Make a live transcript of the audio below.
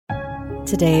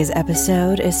Today's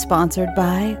episode is sponsored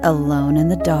by Alone in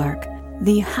the Dark,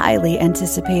 the highly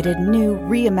anticipated new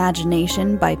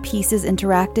reimagination by Pieces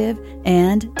Interactive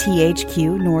and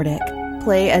THQ Nordic.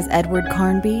 Play as Edward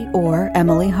Carnby or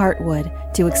Emily Hartwood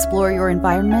to explore your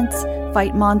environments,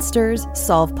 fight monsters,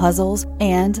 solve puzzles,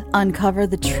 and uncover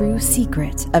the true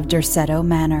secret of Derceto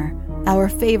Manor. Our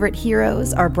favorite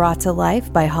heroes are brought to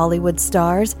life by Hollywood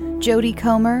stars Jodie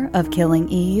Comer of Killing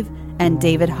Eve and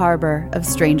David Harbour of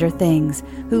Stranger Things,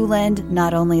 who lend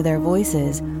not only their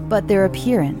voices, but their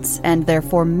appearance and their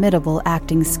formidable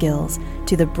acting skills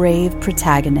to the brave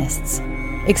protagonists.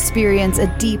 Experience a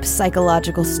deep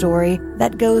psychological story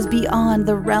that goes beyond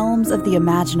the realms of the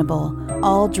imaginable,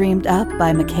 all dreamed up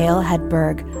by Mikhail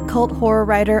Hedberg, cult horror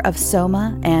writer of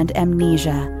Soma and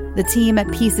Amnesia. The team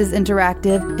at Pieces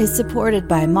Interactive is supported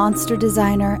by monster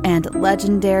designer and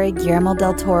legendary Guillermo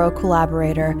del Toro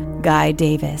collaborator Guy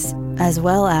Davis, as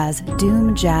well as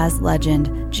Doom jazz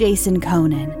legend Jason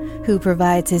Conan, who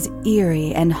provides his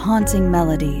eerie and haunting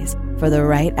melodies for the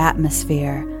right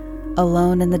atmosphere.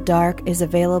 Alone in the Dark is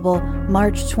available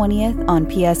March 20th on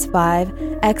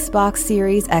PS5, Xbox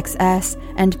Series XS,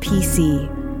 and PC.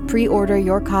 Pre-order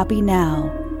your copy now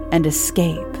and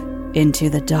escape into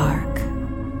the dark.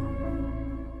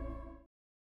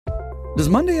 Does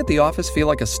Monday at the office feel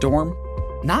like a storm?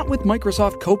 Not with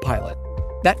Microsoft Copilot.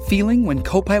 That feeling when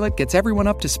Copilot gets everyone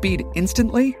up to speed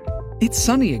instantly? It's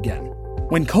sunny again.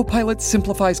 When Copilot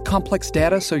simplifies complex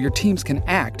data so your teams can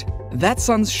act, that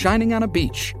sun's shining on a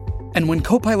beach. And when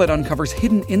Copilot uncovers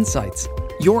hidden insights,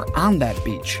 you're on that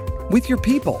beach with your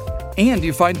people, and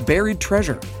you find buried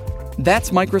treasure.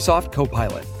 That's Microsoft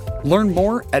Copilot. Learn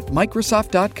more at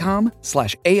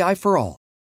Microsoft.com/AI for all.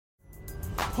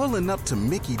 Pulling up to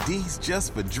Mickey D's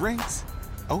just for drinks?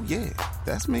 Oh yeah,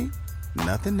 that's me.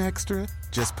 Nothing extra,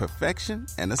 just perfection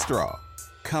and a straw.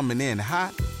 Coming in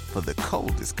hot for the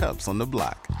coldest cups on the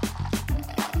block.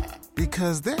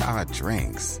 Because there are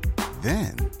drinks.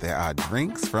 Then there are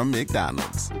drinks from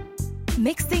McDonald's.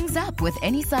 Mix things up with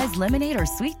any size lemonade or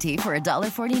sweet tea for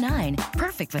 $1.49.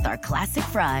 Perfect with our classic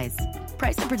fries.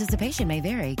 Price and participation may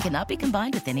vary. Cannot be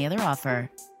combined with any other offer.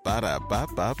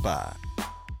 Ba-da-ba-ba-ba.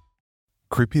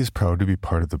 Creepy is proud to be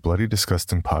part of the Bloody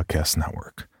Disgusting Podcast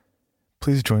Network.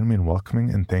 Please join me in welcoming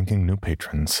and thanking new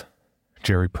patrons.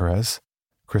 Jerry Perez,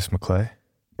 Chris McClay,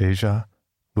 Deja,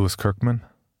 Louis Kirkman,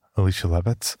 Alicia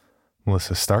Levitz,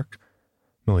 Melissa Stark,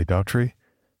 Millie Daughtry,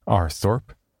 R.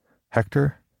 Thorpe,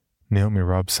 Hector, Naomi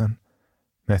Robson,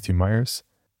 Matthew Myers,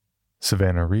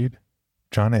 Savannah Reed,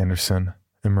 John Anderson,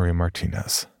 and Maria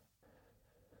Martinez.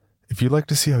 If you'd like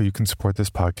to see how you can support this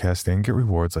podcast and get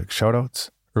rewards like shoutouts,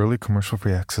 early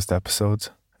commercial-free access to episodes,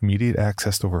 immediate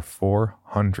access to over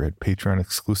 400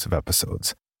 Patreon-exclusive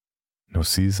episodes, no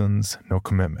seasons, no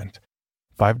commitment,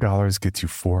 $5 gets you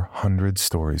 400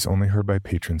 stories only heard by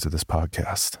patrons of this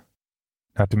podcast.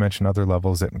 Not to mention other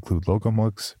levels that include logo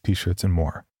mugs, t-shirts, and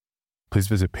more. Please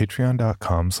visit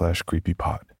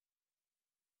patreon.com/creepypod.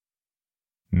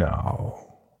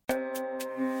 Now.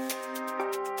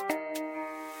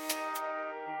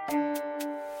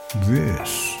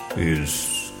 This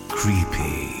is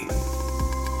Creepy,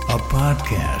 a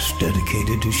podcast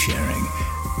dedicated to sharing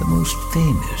the most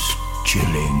famous,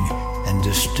 chilling, and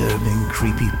disturbing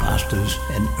creepypastas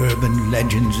and urban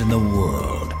legends in the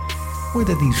world.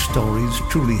 Whether these stories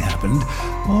truly happened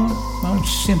or are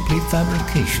simply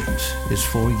fabrications is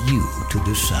for you to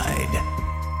decide.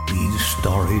 These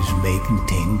stories may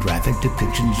contain graphic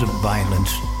depictions of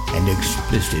violence and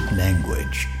explicit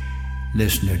language.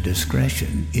 Listener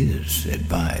discretion is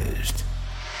advised.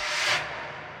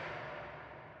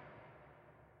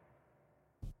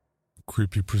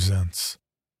 Creepy presents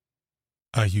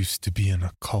I Used to Be in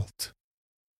a Cult,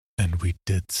 and We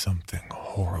Did Something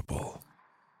Horrible.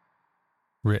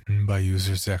 Written by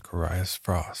user Zacharias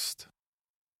Frost.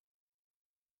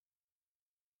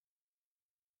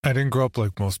 I didn't grow up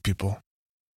like most people,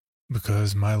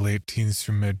 because my late teens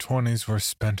through mid-20s were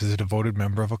spent as a devoted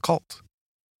member of a cult.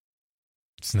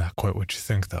 It's not quite what you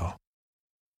think, though.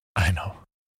 I know.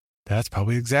 That's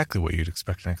probably exactly what you'd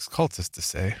expect an ex-cultist to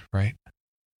say, right?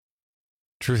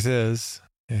 Truth is,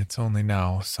 it's only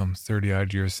now, some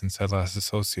 30-odd years since I last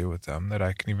associated with them, that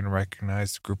I can even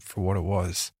recognize the group for what it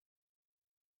was.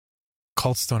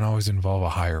 Cults don't always involve a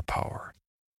higher power.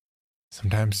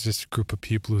 Sometimes it's just a group of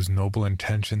people whose noble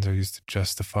intentions are used to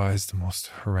justify the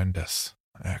most horrendous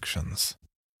actions.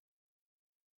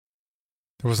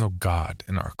 There was no God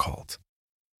in our cult.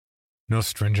 No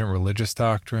stringent religious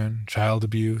doctrine, child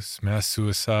abuse, mass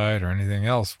suicide, or anything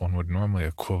else one would normally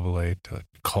equivalent to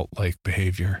cult-like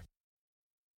behavior.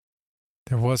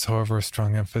 There was, however, a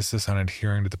strong emphasis on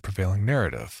adhering to the prevailing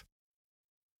narrative,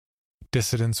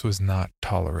 Dissidence was not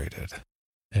tolerated,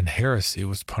 and heresy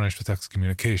was punished with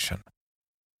excommunication,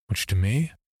 which to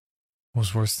me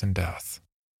was worse than death.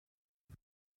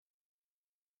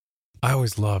 I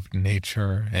always loved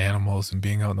nature, animals, and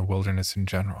being out in the wilderness in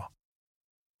general.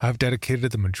 I've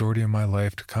dedicated the majority of my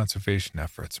life to conservation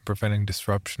efforts and preventing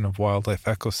disruption of wildlife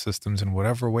ecosystems in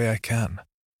whatever way I can.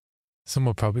 Some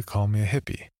will probably call me a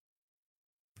hippie,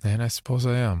 and I suppose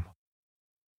I am.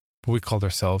 But we called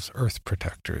ourselves Earth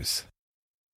Protectors.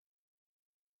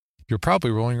 You're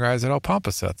probably rolling your eyes at how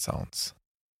pompous that sounds,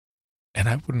 and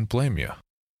I wouldn't blame you.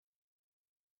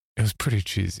 It was pretty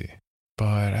cheesy,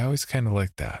 but I always kind of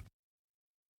liked that.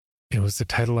 It was the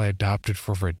title I adopted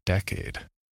for over a decade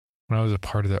when I was a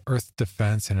part of the Earth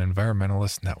Defense and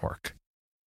Environmentalist Network.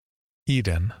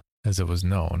 Eden, as it was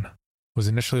known, was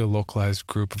initially a localized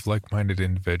group of like-minded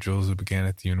individuals who began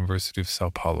at the University of Sao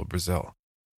Paulo, Brazil.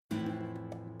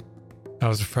 I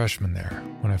was a freshman there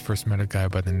when I first met a guy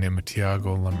by the name of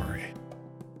Tiago Lemery.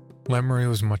 Lemery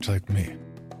was much like me,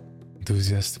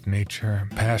 enthusiast of nature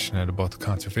and passionate about the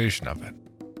conservation of it.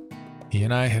 He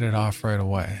and I hit it off right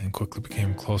away and quickly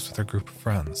became close with our group of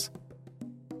friends.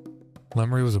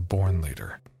 Lemery was a born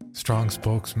leader, strong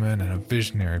spokesman, and a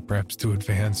visionary perhaps too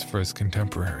advanced for his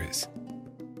contemporaries.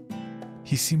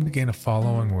 He seemed to gain a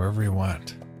following wherever he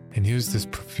went, and used his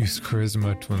profuse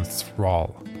charisma to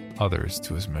enthrall others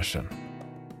to his mission.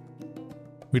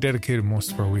 We dedicated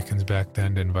most of our weekends back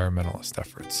then to environmentalist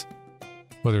efforts,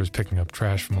 whether it was picking up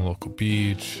trash from a local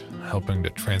beach, helping to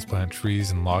transplant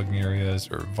trees in logging areas,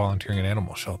 or volunteering at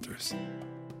animal shelters.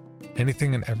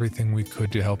 Anything and everything we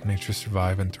could to help nature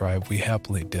survive and thrive, we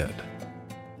happily did.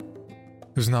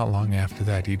 It was not long after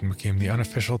that Eden became the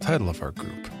unofficial title of our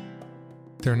group.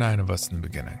 There were 9 of us in the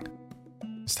beginning.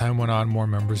 As time went on, more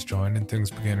members joined and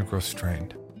things began to grow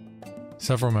strained.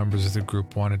 Several members of the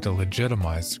group wanted to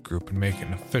legitimize the group and make it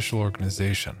an official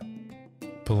organization.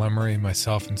 But Lemery,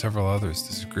 myself, and several others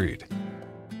disagreed.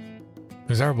 It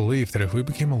was our belief that if we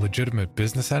became a legitimate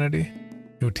business entity,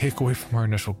 it would take away from our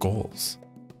initial goals.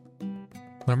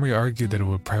 Lemery argued that it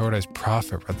would prioritize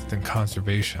profit rather than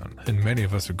conservation, and many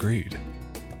of us agreed.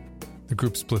 The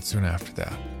group split soon after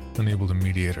that, unable to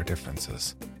mediate our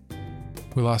differences.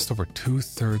 We lost over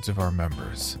 2/3 of our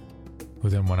members, who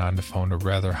then went on to found a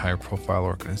rather high-profile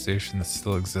organization that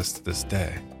still exists to this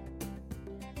day.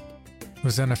 It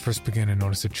was then I first began to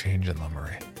notice a change in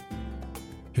Lemery.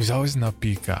 He was always an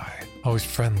upbeat guy, always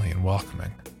friendly and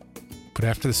welcoming. But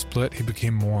after the split, he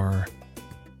became more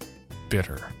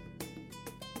bitter.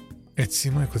 It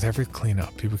seemed like with every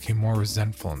cleanup, he became more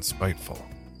resentful and spiteful.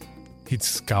 He'd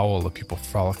scowl at people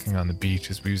frolicking on the beach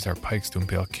as we used our pikes to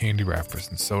impale candy wrappers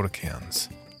and soda cans.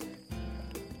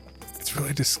 It's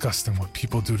really disgusting what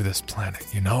people do to this planet,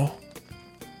 you know?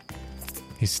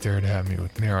 He stared at me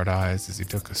with narrowed eyes as he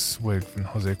took a swig from the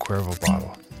Jose Cuervo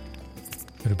bottle.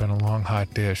 It had been a long,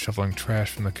 hot day of shoveling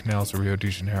trash from the canals of Rio de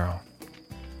Janeiro.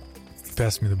 He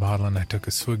passed me the bottle and I took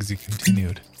a swig as he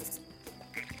continued.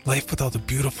 Life with all the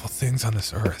beautiful things on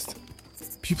this earth.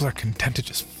 People are content to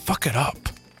just fuck it up.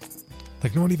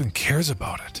 Like no one even cares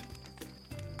about it.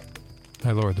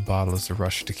 I lowered the bottle as the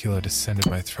rush of tequila descended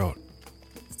my throat.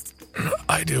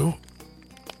 I do.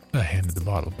 I handed the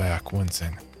bottle back,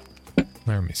 wincing.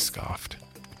 Laramie scoffed.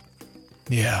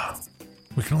 Yeah,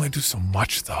 we can only do so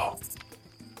much, though.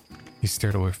 He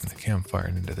stared away from the campfire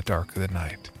and into the dark of the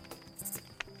night.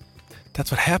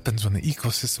 That's what happens when the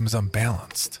ecosystem is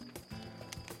unbalanced.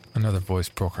 Another voice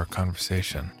broke our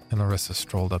conversation, and Larissa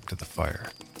strolled up to the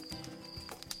fire.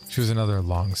 She was another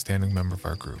long-standing member of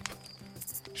our group.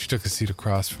 She took a seat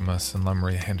across from us, and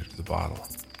Lemery handed her the bottle.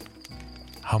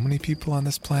 How many people on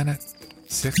this planet?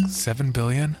 6, 7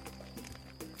 billion?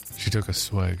 She took a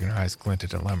swig, and her eyes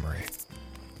glinted at Lemery.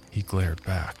 He glared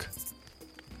back.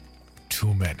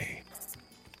 Too many.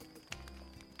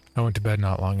 I went to bed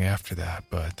not long after that,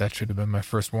 but that should have been my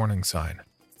first warning sign.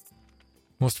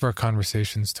 Most of our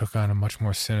conversations took on a much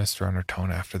more sinister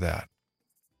undertone after that,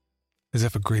 as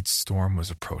if a great storm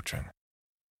was approaching.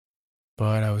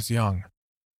 But I was young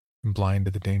and blind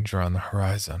to the danger on the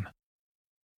horizon.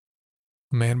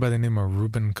 A man by the name of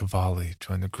Ruben Cavalli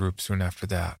joined the group soon after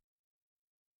that.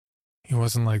 He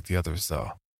wasn't like the others,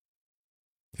 though.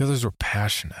 The others were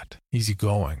passionate,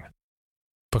 easygoing.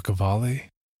 But Cavalli,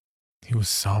 he was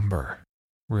somber,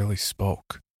 rarely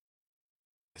spoke.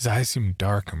 His eyes seemed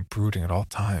dark and brooding at all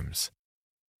times,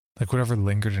 like whatever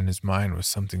lingered in his mind was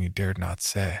something he dared not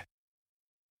say.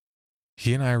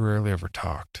 He and I rarely ever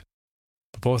talked,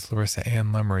 but both Larissa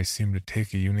and Lemery seemed to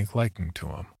take a unique liking to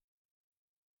him.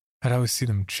 I'd always see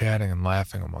them chatting and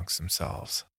laughing amongst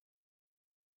themselves.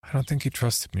 I don't think he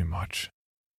trusted me much,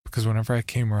 because whenever I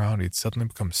came around, he'd suddenly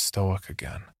become stoic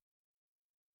again.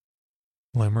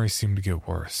 Lemery seemed to get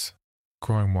worse,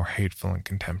 growing more hateful and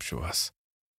contemptuous.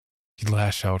 He'd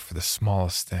lash out for the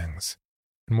smallest things,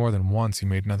 and more than once he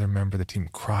made another member of the team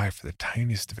cry for the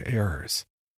tiniest of errors.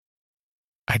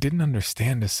 I didn't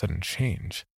understand his sudden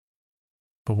change,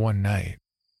 but one night,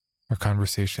 our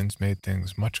conversations made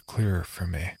things much clearer for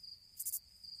me.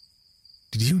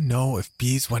 Did you know if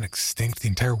bees went extinct, the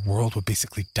entire world would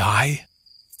basically die?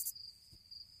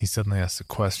 He suddenly asked a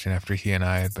question after he and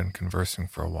I had been conversing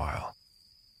for a while.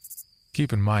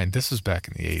 Keep in mind, this was back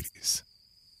in the 80s,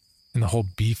 and the whole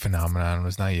bee phenomenon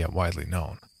was not yet widely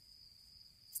known.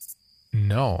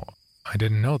 No, I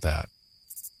didn't know that.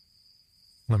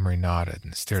 Lemery nodded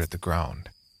and stared at the ground.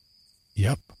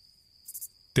 Yep.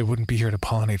 They wouldn't be here to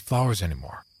pollinate flowers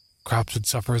anymore. Crops would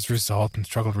suffer as a result and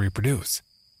struggle to reproduce.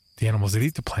 The animals that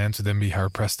eat the plants would then be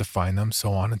hard-pressed to find them,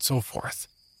 so on and so forth.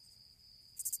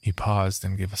 He paused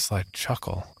and gave a slight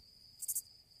chuckle.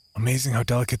 Amazing how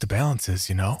delicate the balance is,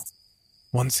 you know?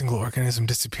 One single organism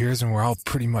disappears and we're all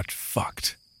pretty much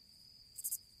fucked.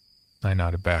 I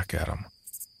nodded back at him.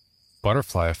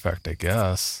 Butterfly effect, I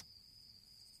guess.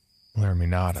 Lemery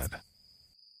nodded.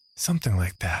 Something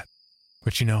like that.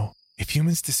 But you know, if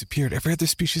humans disappeared, every other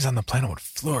species on the planet would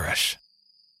flourish.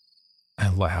 I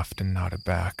laughed and nodded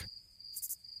back.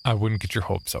 I wouldn't get your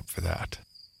hopes up for that.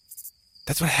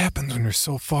 That's what happens when you're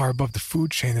so far above the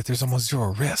food chain that there's almost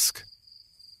zero risk.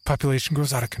 Population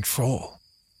grows out of control.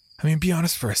 I mean, be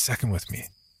honest for a second with me.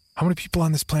 How many people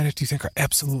on this planet do you think are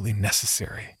absolutely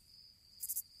necessary?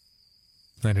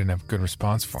 I didn't have a good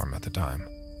response for him at the time.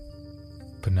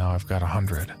 But now I've got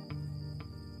 100.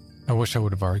 I wish I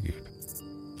would have argued.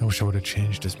 I wish I would have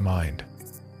changed his mind.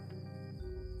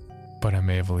 But I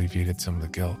may have alleviated some of the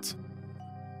guilt.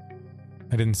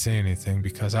 I didn't say anything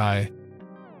because I,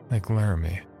 like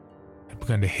Laramie, had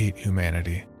begun to hate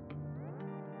humanity.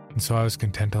 And so I was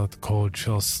content to let the cold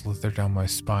chill slither down my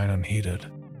spine unheeded.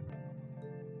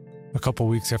 A couple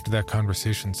weeks after that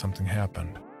conversation, something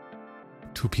happened.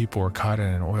 2 people were caught in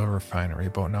an oil refinery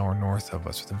about an hour north of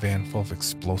us with a van full of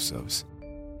explosives.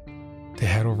 They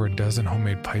had over a dozen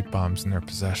homemade pipe bombs in their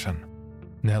possession,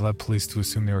 and that led police to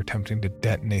assume they were attempting to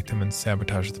detonate them and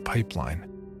sabotage the pipeline.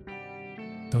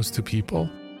 Those 2 people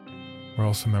were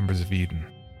also members of Eden.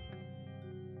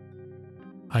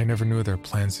 I never knew of their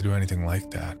plans to do anything like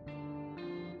that.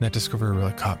 That discovery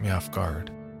really caught me off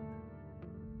guard.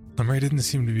 Lemery didn't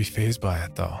seem to be fazed by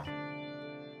it, though.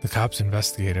 The cops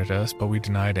investigated us, but we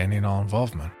denied any and all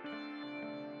involvement.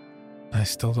 I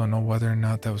still don't know whether or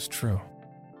not that was true.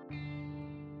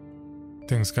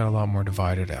 Things got a lot more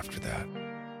divided after that.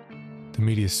 The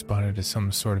media spun it as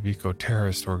some sort of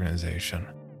eco-terrorist organization.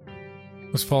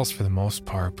 It was false for the most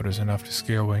part, but it was enough to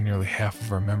scare away nearly half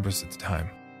of our members at the time.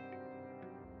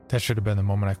 That should have been the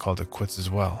moment I called it quits as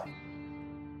well.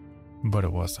 But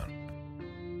it wasn't.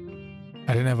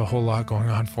 I didn't have a whole lot going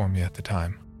on for me at the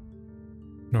time.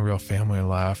 No real family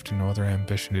left and no other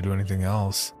ambition to do anything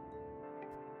else.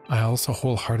 I also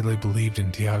wholeheartedly believed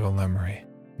in Tiago Lemery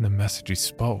and the message he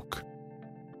spoke.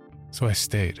 So I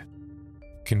stayed,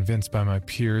 convinced by my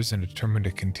peers and determined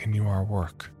to continue our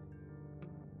work.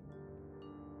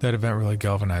 That event really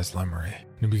galvanized Lemery,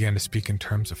 and he began to speak in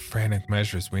terms of frantic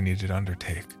measures we needed to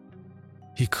undertake.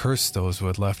 He cursed those who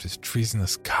had left as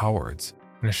treasonous cowards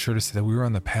and assured us that we were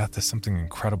on the path to something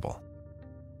incredible.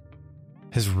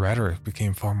 His rhetoric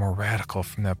became far more radical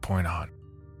from that point on.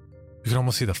 You could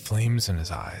almost see the flames in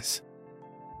his eyes.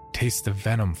 Taste the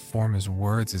venom form his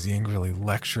words as he angrily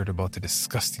lectured about the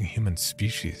disgusting human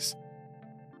species.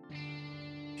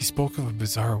 He spoke of a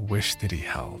bizarre wish that he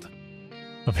held,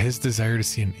 of his desire to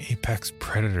see an apex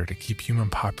predator to keep human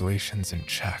populations in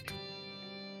check.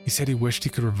 He said he wished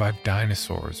he could revive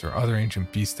dinosaurs or other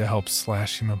ancient beasts to help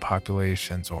slash human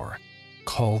populations, or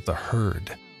cull the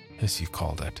herd, as he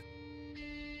called it.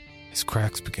 His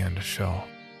cracks began to show,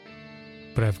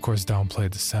 but I of course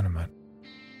downplayed the sentiment,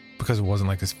 because it wasn't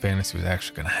like his fantasy was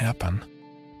actually going to happen.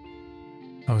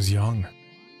 I was young,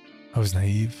 I was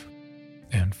naive,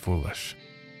 and foolish,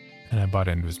 and I bought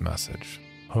into his message,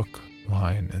 hook,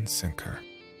 line, and sinker.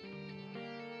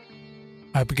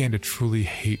 I began to truly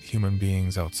hate human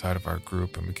beings outside of our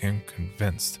group and became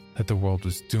convinced that the world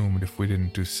was doomed if we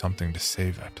didn't do something to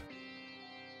save it.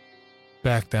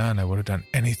 Back then, I would have done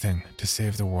anything to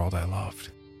save the world I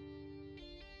loved.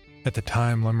 At the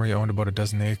time, Lemery owned about a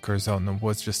dozen acres out in the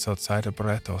woods just outside of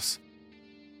Barretos.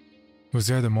 It was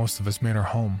there that most of us made our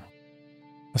home,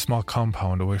 a small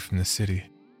compound away from the city,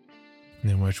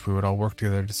 in which we would all work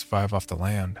together to survive off the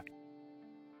land.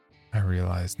 I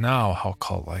realize now how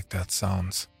cult-like that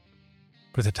sounds.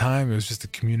 But at the time, it was just a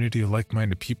community of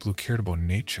like-minded people who cared about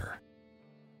nature.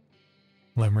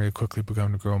 Lemery had quickly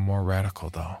begun to grow more radical,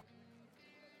 though.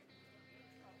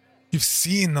 You've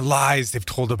seen the lies they've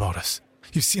told about us.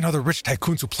 You've seen how the rich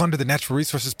tycoons who plunder the natural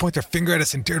resources point their finger at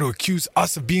us and dare to accuse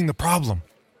us of being the problem.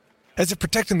 As if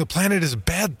protecting the planet is a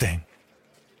bad thing.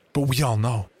 But we all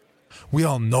know. We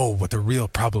all know what the real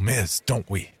problem is, don't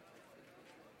we?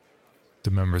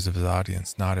 The members of his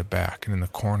audience nodded back, and in the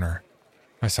corner,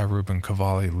 I saw Ruben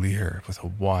Cavalli leer with a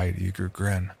wide, eager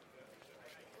grin.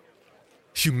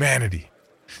 Humanity.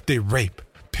 They rape,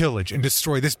 pillage, and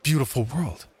destroy this beautiful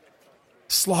world.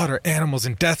 Slaughter animals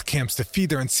in death camps to feed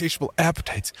their insatiable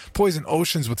appetites, poison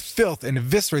oceans with filth, and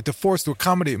eviscerate the forest to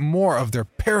accommodate more of their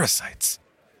parasites.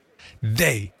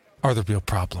 They are the real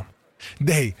problem.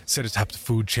 They sit atop the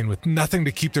food chain with nothing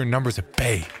to keep their numbers at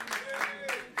bay.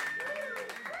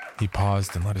 He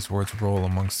paused and let his words roll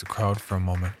amongst the crowd for a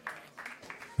moment.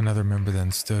 Another member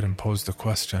then stood and posed a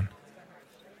question.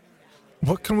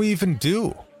 What can we even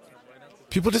do?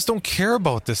 People just don't care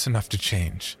about this enough to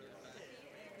change.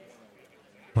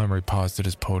 Lemery paused at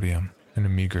his podium, and a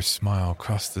meager smile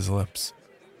crossed his lips.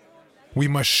 We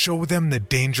must show them the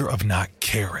danger of not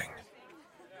caring.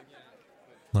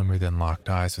 Lemery then locked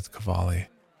eyes with Cavalli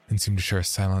and seemed to share a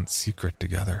silent secret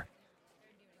together.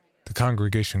 The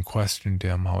congregation questioned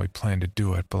him how he planned to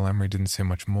do it, but Lemery didn't say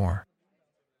much more.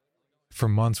 For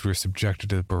months we were subjected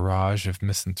to the barrage of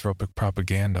misanthropic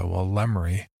propaganda while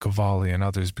Lemery, Cavalli, and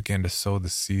others began to sow the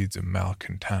seeds of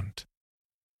malcontent.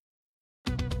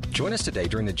 Join us today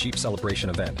during the Jeep Celebration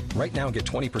event. Right now, get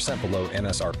 20% below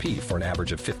MSRP for an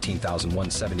average of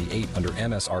 $15,178 under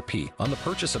MSRP on the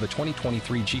purchase of a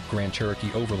 2023 Jeep Grand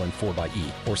Cherokee Overland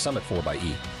 4xE or Summit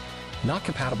 4xE. Not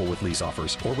compatible with lease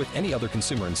offers or with any other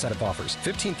consumer incentive offers.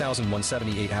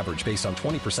 $15,178 average based on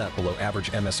 20% below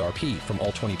average MSRP from all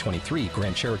 2023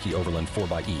 Grand Cherokee Overland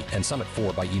 4xE and Summit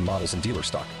 4xE models in dealer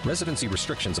stock. Residency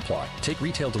restrictions apply. Take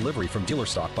retail delivery from dealer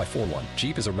stock by 4/1.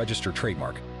 Jeep is a registered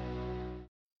trademark.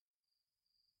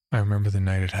 I remember the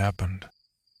night it happened.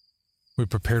 We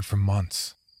prepared for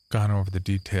months, gone over the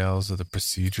details of the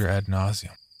procedure ad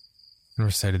nauseum, and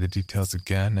recited the details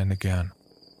again and again.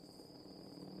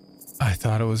 I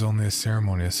thought it was only a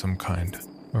ceremony of some kind,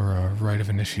 or a rite of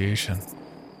initiation.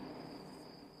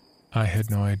 I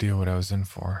had no idea what I was in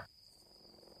for.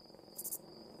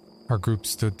 Our group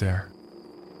stood there,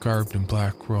 garbed in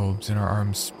black robes and our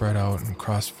arms spread out in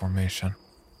cross formation.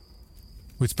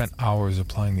 We'd spent hours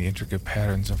applying the intricate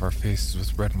patterns of our faces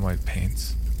with red and white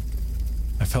paints.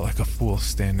 I felt like a fool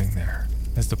standing there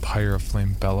as the pyre of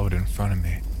flame bellowed in front of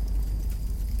me.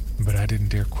 But I didn't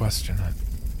dare question it.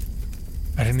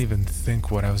 I didn't even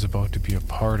think what I was about to be a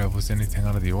part of was anything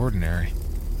out of the ordinary.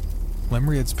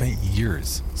 Lemery had spent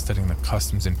years studying the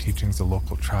customs and teachings of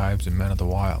local tribes and men of the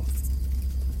wild.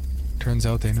 Turns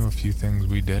out they knew a few things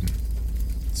we didn't.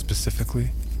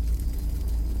 Specifically,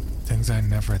 things I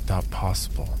never had thought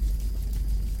possible.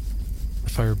 The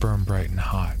fire burned bright and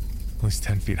hot, at least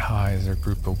 10 feet high as our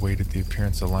group awaited the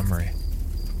appearance of Lemery.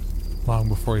 Long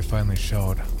before he finally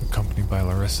showed, accompanied by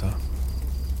Larissa,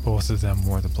 both of them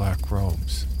wore the black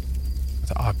robes,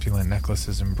 with opulent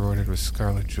necklaces embroidered with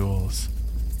scarlet jewels.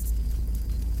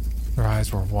 Their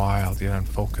eyes were wild yet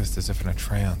unfocused as if in a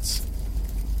trance.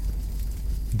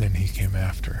 Then he came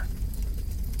after,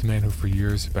 the man who for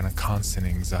years had been a constant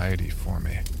anxiety for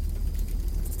me.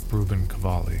 Ruben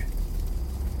Cavalli,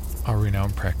 a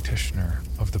renowned practitioner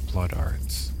of the blood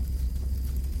arts.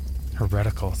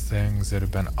 Heretical things that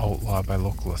had been outlawed by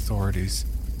local authorities,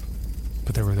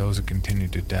 but there were those who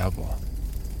continued to dabble.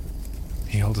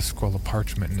 He held a scroll of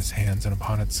parchment in his hands, and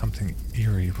upon it something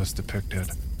eerie was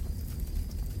depicted.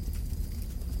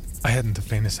 I hadn't the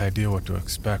faintest idea what to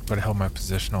expect, but I held my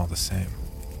position all the same.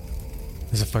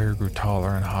 As the fire grew taller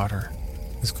and hotter,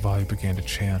 as Cavalli began to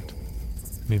chant,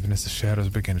 and even as the shadows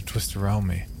began to twist around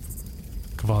me,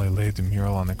 Cavalli laid the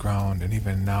mural on the ground, and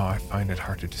even now I find it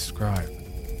hard to describe.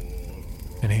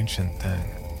 An ancient thing.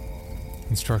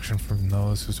 Instruction from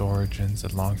those whose origins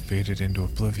had long faded into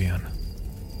oblivion.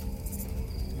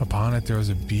 Upon it there was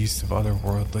a beast of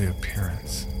otherworldly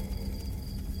appearance.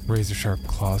 Razor-sharp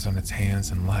claws on its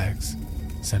hands and legs,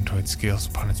 centoid scales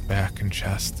upon its back and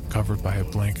chest, covered by a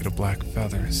blanket of black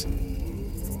feathers,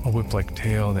 a whip-like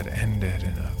tail that ended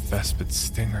in a vespid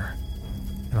stinger,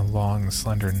 and a long,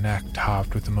 slender neck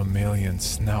topped with a mammalian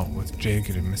snout with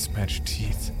jagged and mismatched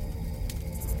teeth.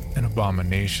 An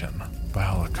abomination, by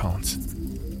all accounts,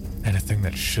 and a thing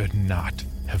that should not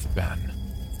have been.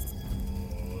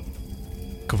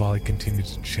 Cavalli continued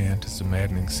to chant as the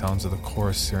maddening sounds of the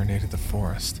chorus serenaded the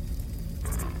forest.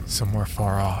 Somewhere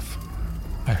far off,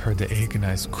 I heard the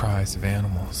agonized cries of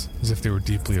animals, as if they were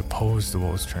deeply opposed to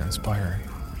what was transpiring.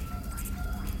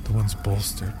 The winds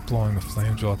bolstered, blowing the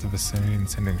flames throughout the vicinity and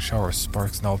sending showers of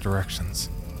sparks in all directions.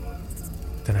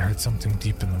 Then I heard something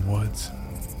deep in the woods,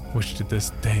 which to this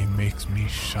day makes me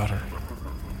shudder.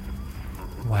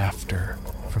 Laughter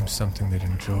from something that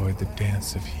enjoyed the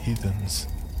dance of heathens.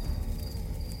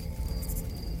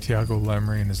 Tiago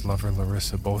Lemery and his lover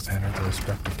Larissa both entered their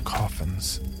respective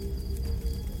coffins.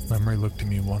 Lemery looked at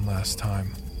me one last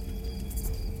time.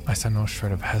 I saw no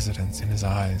shred of hesitance in his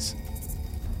eyes,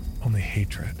 only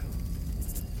hatred.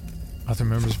 Other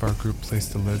members of our group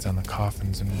placed the lids on the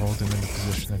coffins and rolled them into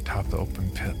position atop the open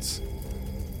pits.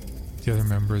 The other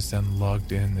members then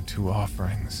lugged in the two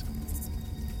offerings.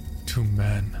 Two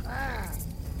men,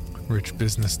 rich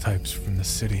business types from the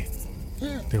city.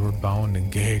 They were bound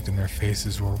and gagged and their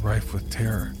faces were rife with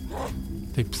terror.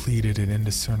 They pleaded in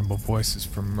indiscernible voices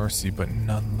for mercy, but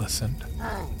none listened.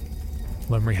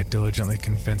 Lemery had diligently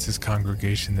convinced his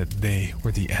congregation that they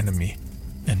were the enemy,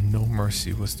 and no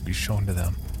mercy was to be shown to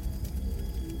them.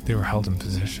 They were held in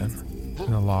position,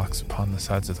 and the locks upon the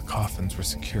sides of the coffins were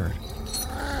secured.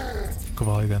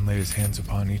 Cavalli then laid his hands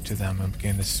upon each of them and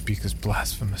began to speak his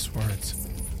blasphemous words.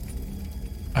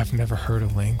 I've never heard a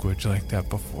language like that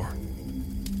before.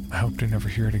 I hope to never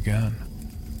hear it again.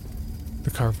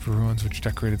 The carved ruins which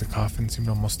decorated the coffin seemed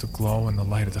almost to glow in the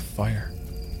light of the fire.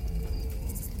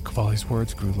 Cavalli's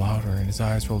words grew louder and his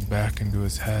eyes rolled back into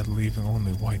his head, leaving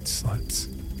only white slits.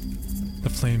 The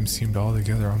flames seemed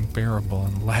altogether unbearable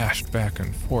and lashed back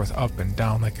and forth, up and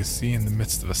down like a sea in the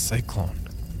midst of a cyclone.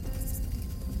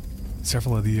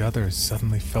 Several of the others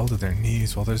suddenly fell to their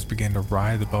knees while others began to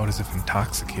writhe about as if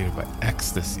intoxicated by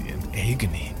ecstasy and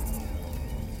agony.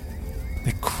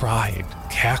 They cried,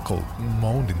 cackled,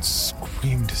 moaned, and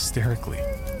screamed hysterically.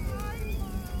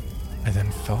 I then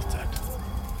felt it.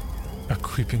 A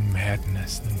creeping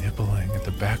madness nibbling at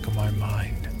the back of my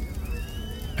mind.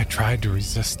 I tried to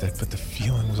resist it, but the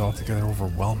feeling was altogether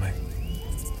overwhelming.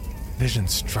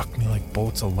 Visions struck me like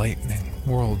bolts of lightning,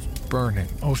 worlds burning,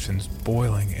 oceans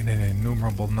boiling, and an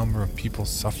innumerable number of people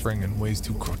suffering in ways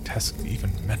too grotesque to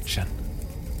even mention.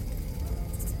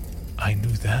 I knew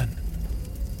then.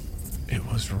 It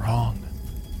was wrong.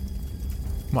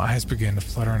 My eyes began to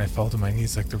flutter and I fell to my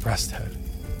knees like the rest had.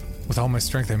 With all my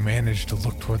strength, I managed to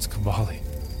look towards Cavalli,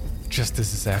 just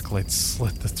as his acolytes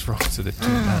slit the throats of the two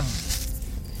men.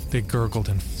 They gurgled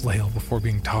and flailed before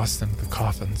being tossed into the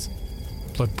coffins.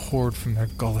 Blood poured from their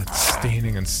gullets,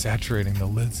 staining and saturating the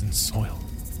lids in soil.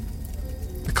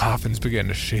 The coffins began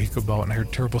to shake about and I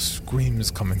heard terrible screams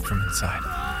coming from inside.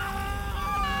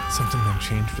 Something then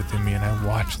changed within me and I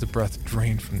watched the breath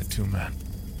drain from the two men.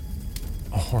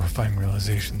 A horrifying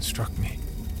realization struck me,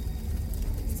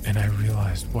 and I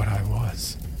realized what I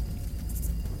was.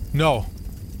 No,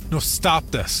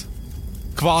 stop this.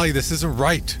 Cavalli, this isn't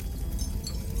right.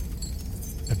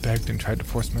 I begged and tried to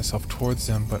force myself towards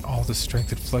them, but all the strength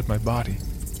had fled my body.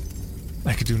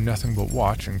 I could do nothing but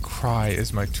watch and cry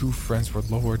as my two friends were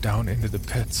lowered down into the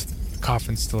pits, the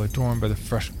coffins still adorned by the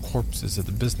fresh corpses of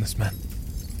the businessmen.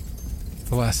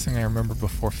 The last thing I remember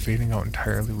before fading out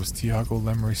entirely was Tiago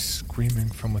Lemery screaming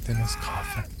from within his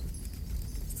coffin.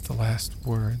 The last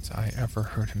words I ever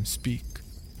heard him speak.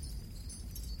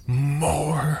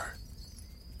 More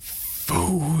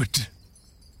food.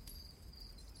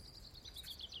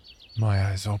 My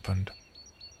eyes opened,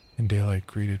 and daylight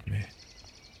greeted me.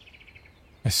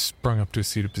 I sprung up to a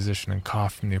seated position and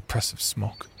coughed from the oppressive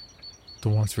smoke. The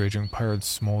once raging pyre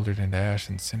smoldered into ash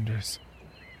and cinders.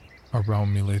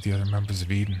 Around me lay the other members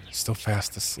of Eden, still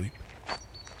fast asleep.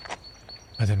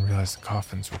 I then realized the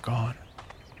coffins were gone.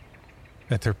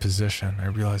 At their position, I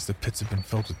realized the pits had been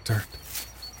filled with dirt.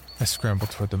 I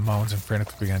scrambled toward the mounds and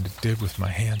frantically began to dig with my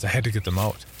hands. I had to get them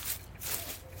out.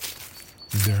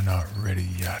 They're not ready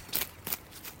yet.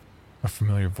 A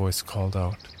familiar voice called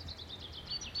out.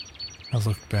 I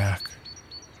looked back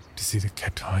to see the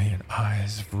Catonian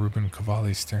eyes of Ruben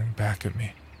Cavalli staring back at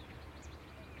me.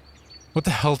 What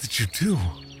the hell did you do?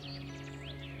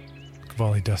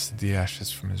 Cavalli dusted the ashes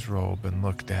from his robe and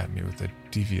looked at me with a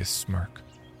devious smirk.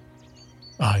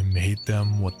 I made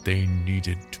them what they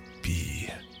needed to be.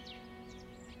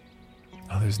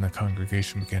 Others in the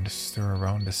congregation began to stir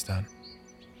around us then.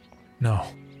 No,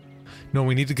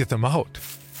 we need to get them out.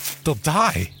 They'll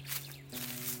die.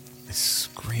 I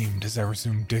screamed as I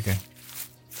resumed digging.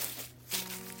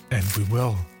 And we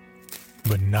will,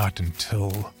 but not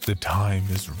until the time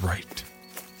is right.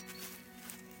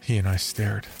 He and I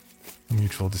stared, a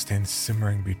mutual disdain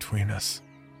simmering between us.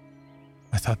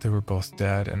 I thought they were both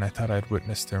dead, and I thought I'd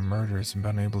witnessed their murders and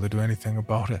been able to do anything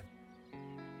about it.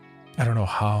 I don't know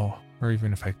how or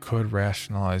even if I could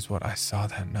rationalize what I saw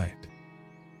that night.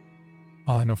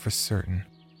 All I know for certain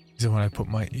is that when I put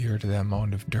my ear to that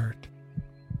mound of dirt,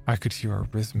 I could hear a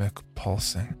rhythmic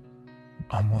pulsing,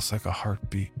 almost like a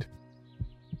heartbeat.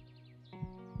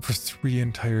 For 3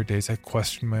 entire days, I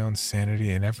questioned my own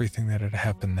sanity and everything that had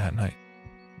happened that night.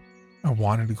 I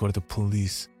wanted to go to the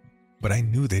police, but I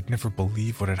knew they'd never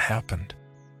believe what had happened.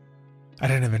 I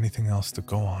didn't have anything else to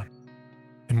go on,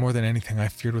 and more than anything, I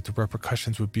feared what the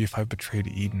repercussions would be if I betrayed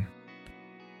Eden.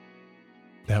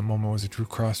 That moment was a true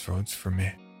crossroads for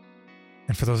me,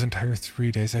 and for those entire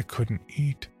 3 days, I couldn't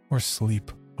eat or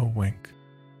sleep a wink.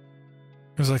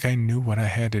 It was like I knew what I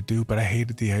had to do, but I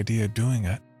hated the idea of doing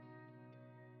it.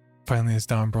 Finally, as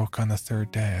dawn broke on the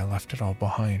 3rd day, I left it all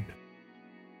behind.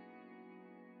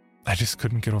 I just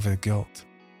couldn't get over the guilt,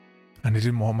 and I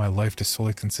didn't want my life to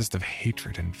solely consist of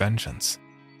hatred and vengeance.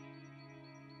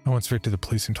 I went straight to the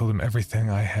police and told them everything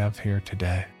I have here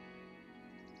today.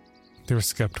 They were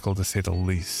skeptical to say the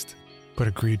least, but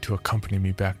agreed to accompany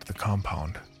me back to the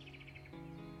compound.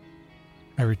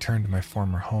 I returned to my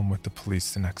former home with the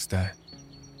police the next day.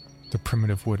 The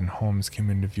primitive wooden homes came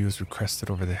into view as we crested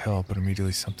over the hill, but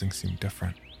immediately something seemed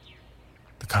different.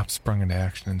 The cops sprung into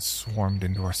action and swarmed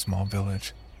into our small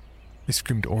village. They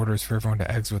screamed orders for everyone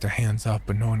to exit with their hands up,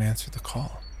 but no one answered the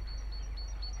call.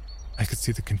 I could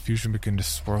see the confusion begin to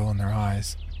swirl in their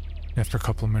eyes, and after a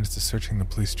couple of minutes of searching, the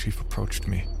police chief approached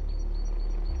me.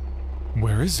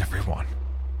 "Where is everyone?"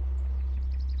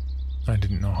 I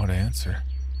didn't know how to answer.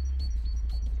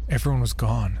 Everyone was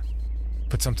gone,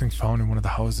 but something found in one of the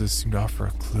houses seemed to offer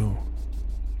a clue.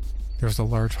 There was a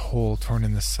large hole torn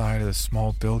in the side of the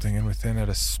small building, and within it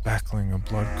a speckling of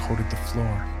blood coated the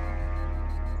floor.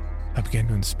 I began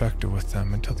to inspect it with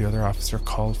them until the other officer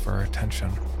called for our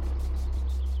attention.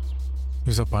 He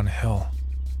was up on a hill,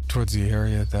 towards the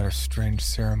area that our strange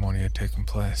ceremony had taken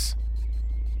place.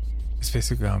 His face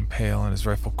had gone pale and his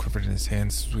rifle quivered in his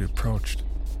hands as we approached.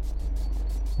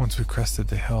 Once we crested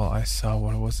the hill, I saw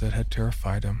what it was that had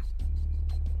terrified him.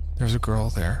 There was a girl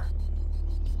there.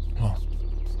 Well,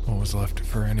 what was left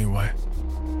of her anyway.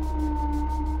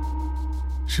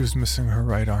 She was missing her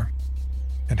right arm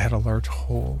and had a large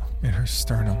hole in her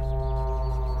sternum.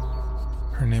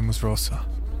 Her name was Rosa,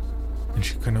 and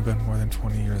she couldn't have been more than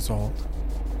 20 years old.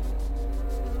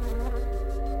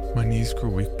 My knees grew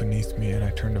weak beneath me and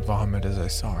I turned to vomit as I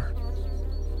saw her.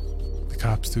 The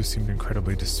cops too seemed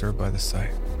incredibly disturbed by the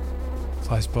sight.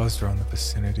 Flies buzzed around the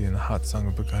vicinity and the hot sun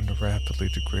had begun to rapidly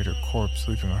degrade her corpse,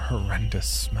 leaving a horrendous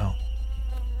smell.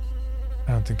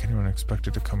 I don't think anyone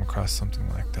expected to come across something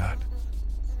like that.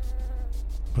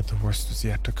 But the worst was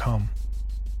yet to come.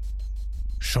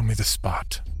 "Show me the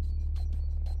spot."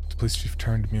 The police chief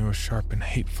turned to me with sharp and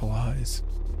hateful eyes.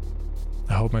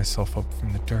 I held myself up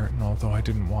from the dirt, and although I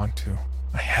didn't want to,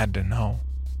 I had to know.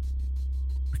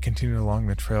 We continued along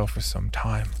the trail for some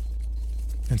time,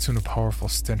 and soon a powerful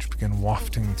stench began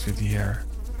wafting through the air.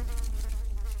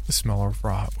 The smell of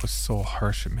rot was so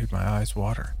harsh it made my eyes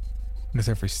water, and with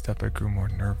every step I grew more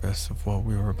nervous of what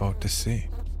we were about to see.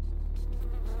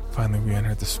 Finally, we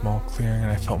entered the small clearing,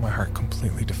 and I felt my heart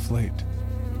completely deflate.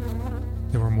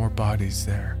 There were more bodies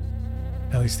there,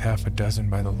 at least half a dozen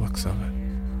by the looks of it.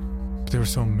 But they were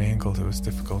so mangled it was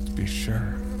difficult to be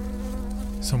sure.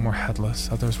 Some were headless,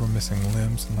 others were missing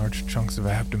limbs and large chunks of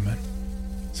abdomen.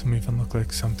 Some even looked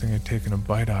like something had taken a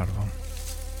bite out of them.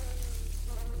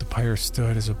 The pyre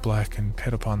stood as a blackened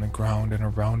pit upon the ground, and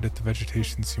around it the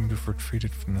vegetation seemed to have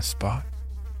retreated from the spot.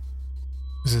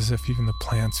 It was as if even the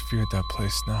plants feared that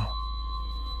place now.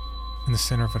 In the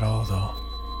center of it all, though,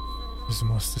 was the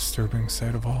most disturbing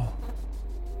sight of all.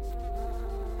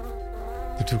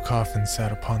 The 2 coffins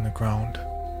sat upon the ground,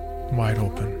 wide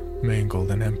open,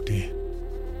 mangled, and empty.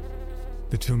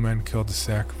 The 2 men killed to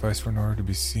sacrifice were nowhere to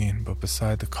be seen, but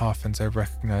beside the coffins I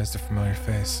recognized a familiar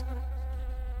face.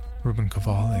 Ruben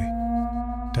Cavalli,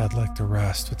 dead like the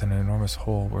rest, with an enormous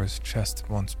hole where his chest had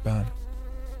once been.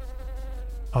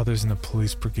 Others in the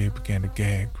police brigade began to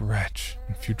gag, retch,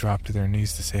 and a few dropped to their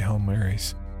knees to say Hail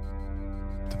Marys.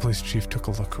 The police chief took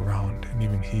a look around, and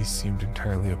even he seemed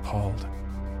entirely appalled.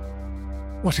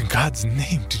 "What in God's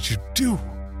name did you do?"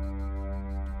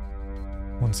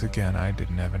 Once again, I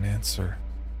didn't have an answer,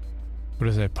 but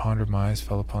as I pondered, my eyes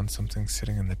fell upon something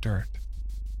sitting in the dirt.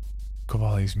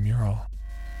 Cavalli's mural.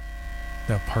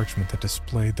 That parchment that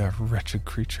displayed that wretched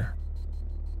creature.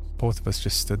 Both of us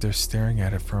just stood there staring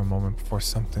at it for a moment before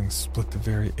something split the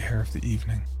very air of the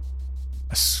evening.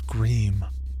 A scream.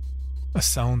 A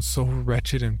sound so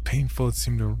wretched and painful it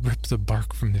seemed to rip the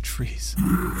bark from the trees.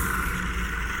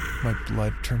 My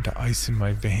blood turned to ice in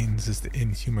my veins as the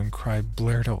inhuman cry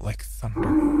blared out like thunder.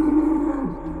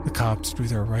 The cops drew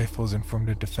their rifles and formed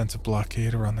a defensive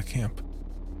blockade around the camp.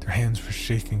 Their hands were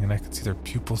shaking and I could see their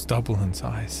pupils double in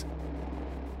size.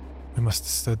 We must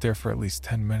have stood there for at least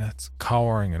 10 minutes,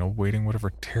 cowering and awaiting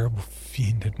whatever terrible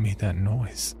fiend had made that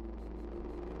noise.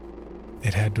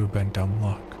 It had to have been dumb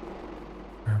luck.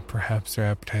 Or perhaps their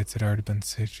appetites had already been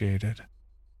satiated,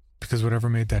 because whatever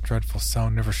made that dreadful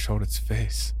sound never showed its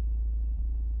face.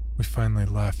 We finally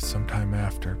left some time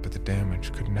after, but the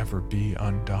damage could never be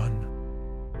undone.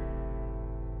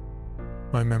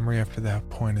 My memory after that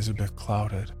point is a bit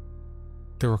clouded.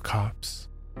 There were cops,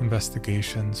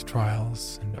 investigations,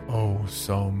 trials, and oh,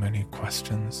 so many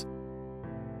questions.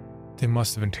 They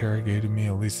must have interrogated me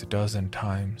at least a dozen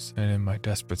times, and in my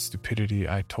desperate stupidity,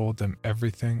 I told them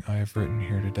everything I have written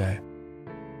here today.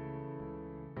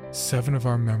 7 of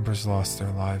our members lost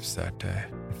their lives that day,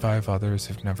 and 5 others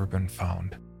have never been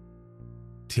found.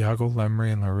 Tiago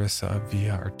Lemry and Larissa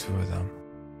Avila are 2 of them.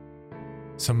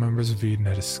 Some members of Eden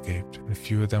had escaped, and a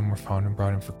few of them were found and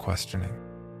brought in for questioning.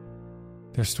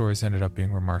 Their stories ended up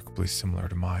being remarkably similar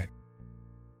to mine.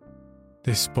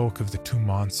 They spoke of the 2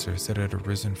 monsters that had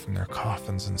arisen from their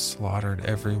coffins and slaughtered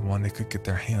everyone they could get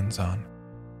their hands on.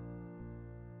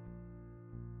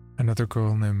 Another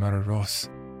girl named Mararos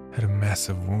had a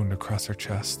massive wound across her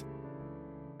chest.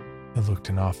 It looked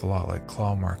an awful lot like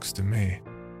claw marks to me,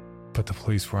 but the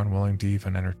police were unwilling to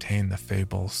even entertain the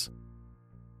fables.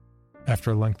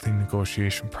 After a lengthy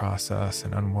negotiation process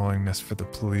and unwillingness for the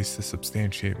police to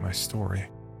substantiate my story,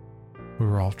 we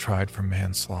were all tried for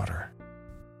manslaughter.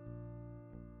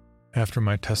 After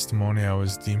my testimony, I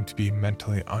was deemed to be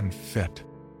mentally unfit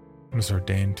and was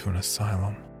ordained to an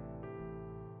asylum.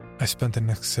 I spent the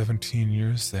next 17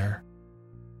 years there,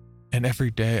 and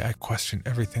every day I questioned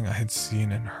everything I had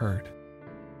seen and heard.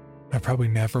 I probably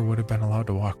never would have been allowed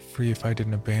to walk free if I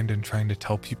didn't abandon trying to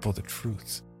tell people the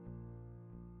truth.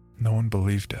 No one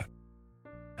believed it,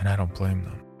 and I don't blame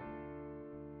them.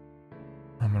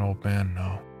 I'm an old man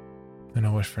now, and I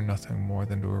wish for nothing more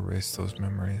than to erase those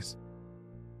memories.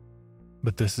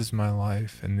 But this is my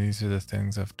life, and these are the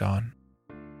things I've done.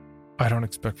 I don't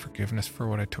expect forgiveness for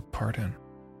what I took part in.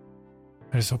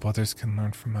 I just hope others can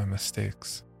learn from my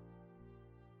mistakes.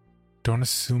 Don't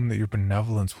assume that your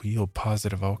benevolence will yield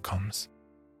positive outcomes,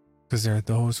 because there are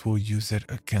those who will use it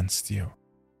against you.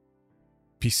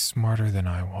 Be smarter than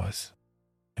I was,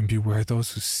 and beware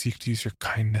those who seek to use your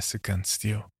kindness against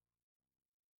you.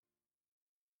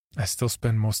 I still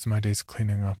spend most of my days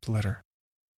cleaning up litter.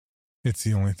 It's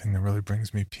the only thing that really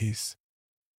brings me peace.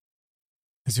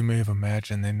 As you may have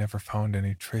imagined, they never found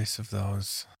any trace of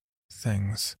those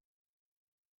things.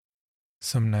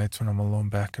 Some nights when I'm alone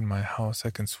back in my house, I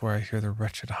can swear I hear the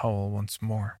wretched howl once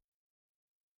more.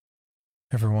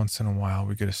 Every once in a while,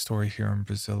 we get a story here in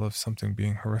Brazil of something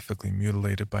being horrifically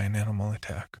mutilated by an animal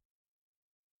attack.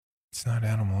 It's not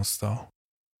animals, though.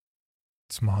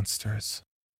 It's monsters.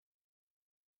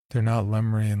 They're not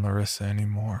Lemry and Larissa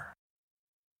anymore.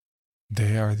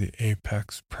 They are the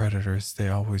apex predators they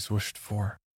always wished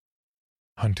for,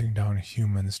 hunting down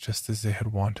humans just as they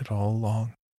had wanted all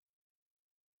along.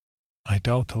 I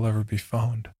doubt they'll ever be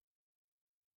found,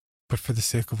 but for the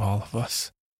sake of all of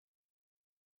us,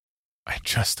 I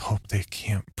just hope they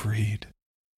can't breed.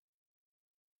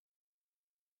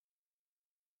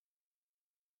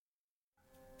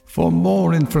 For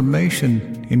more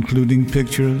information, including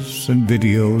pictures and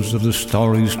videos of the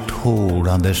stories told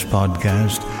on this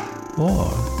podcast,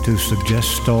 or to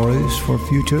suggest stories for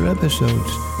future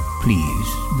episodes, please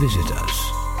visit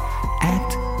us at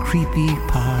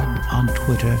CreepyPod on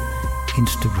Twitter,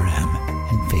 Instagram,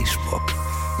 and Facebook,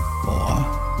 or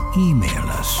email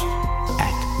us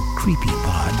at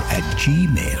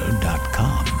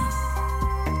creepypod@gmail.com.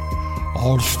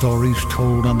 All stories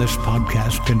told on this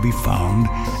podcast can be found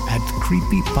at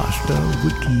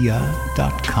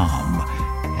creepypastawikia.com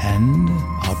and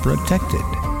are protected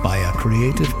by a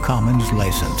Creative Commons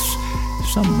license.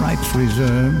 Some rights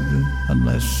reserved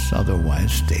unless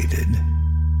otherwise stated.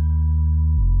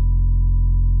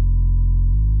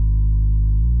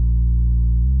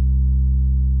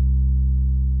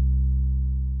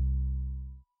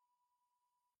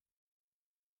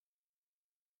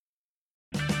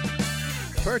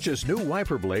 Purchase new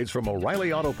wiper blades from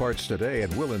O'Reilly Auto Parts today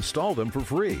and we'll install them for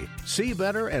free. See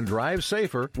better and drive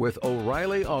safer with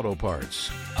O'Reilly Auto Parts.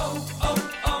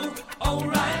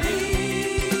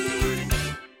 O'Reilly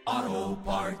Auto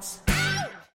Parts.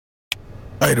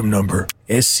 Item number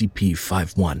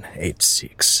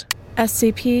SCP-5186.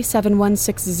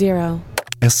 SCP-7160.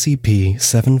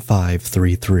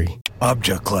 SCP-7533.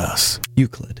 Object class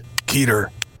Euclid. Keter.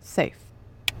 Safe.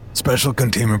 Special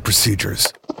containment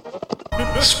procedures.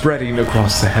 spreading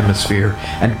across the hemisphere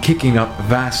and kicking up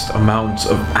vast amounts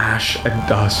of ash and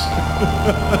dust.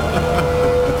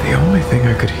 The only thing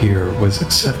I could hear was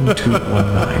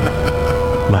 7219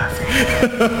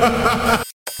 laughing.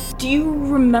 Do you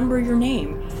remember your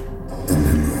name?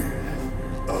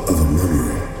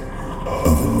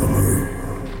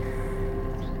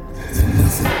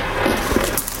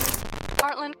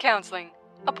 Heartland Counseling.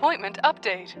 Appointment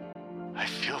update. I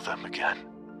feel them again.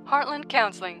 Heartland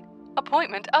Counseling.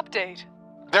 Appointment update.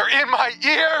 They're in my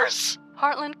ears!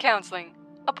 Heartland Counseling.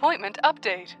 Appointment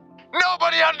update.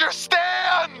 Nobody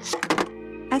understands!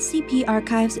 SCP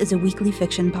Archives is a weekly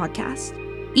fiction podcast.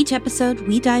 Each episode,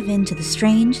 we dive into the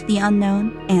strange, the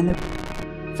unknown, and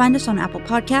the... Find us on Apple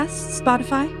Podcasts,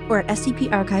 Spotify, or at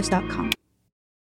scparchives.com.